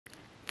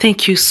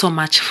Thank you so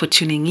much for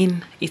tuning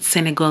in. It's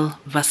Senegal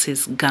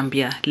versus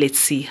Gambia. Let's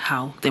see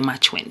how the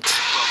match went.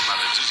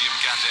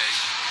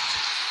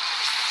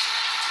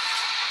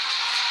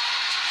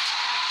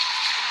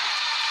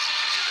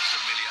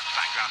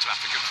 Background to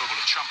African football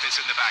of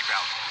trumpets in the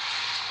background.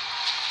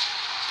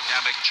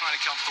 Gambia trying to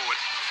come forward.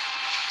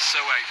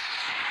 Sowe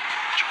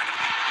trying to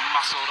be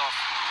muscled off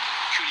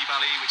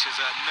Koulibaly, which is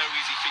no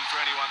easy feat for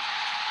anyone.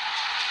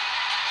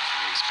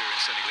 The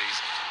experienced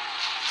Senegalese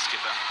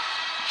skipper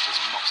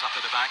just mops up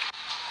at the back.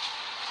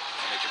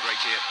 And they can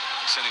break here.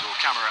 Senegal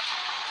camera.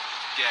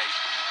 Gay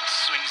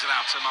swings it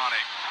out to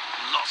Mane.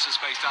 Lots of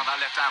space down that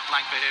left-hand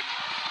flank for him.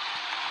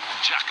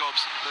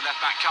 Jacobs, the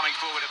left back, coming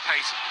forward at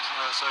pace.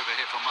 It's over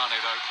hit from Mane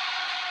though.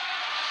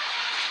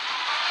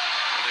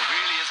 But there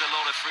really is a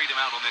lot of freedom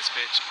out on this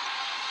pitch.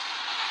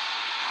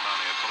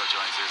 Mane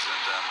apologises,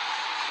 and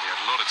he had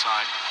a lot of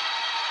time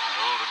and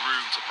a lot of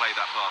room to play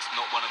that pass.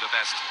 Not one of the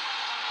best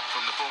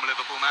from the former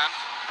Liverpool man.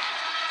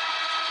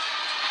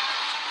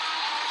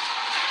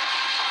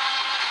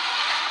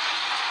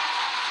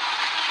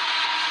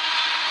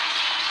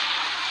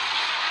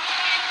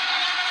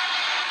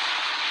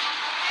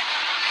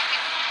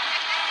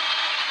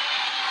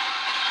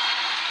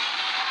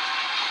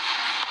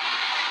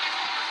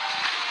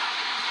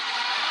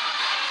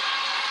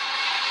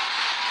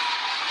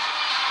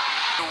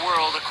 The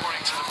world,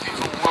 according to the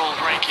FIFA World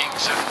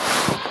Rankings,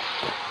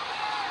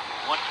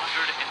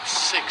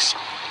 106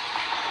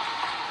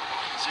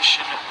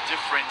 position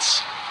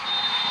difference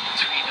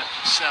between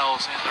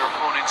themselves and their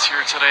opponents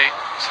here today.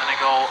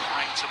 Senegal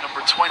ranked at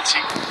number 20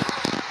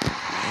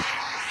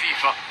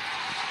 FIFA.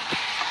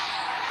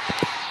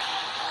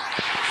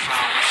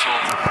 Foul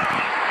whistle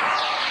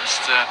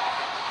against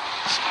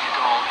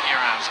Senegal here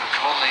as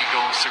Conley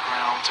goes to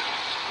ground.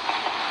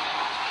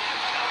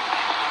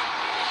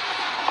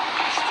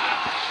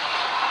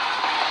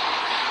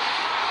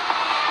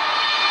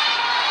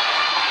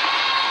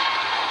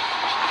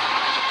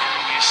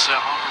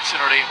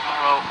 Opportunity,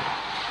 Morrow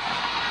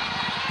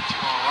to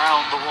go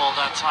around the wall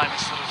that time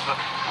instead of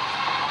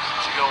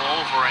to go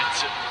over it.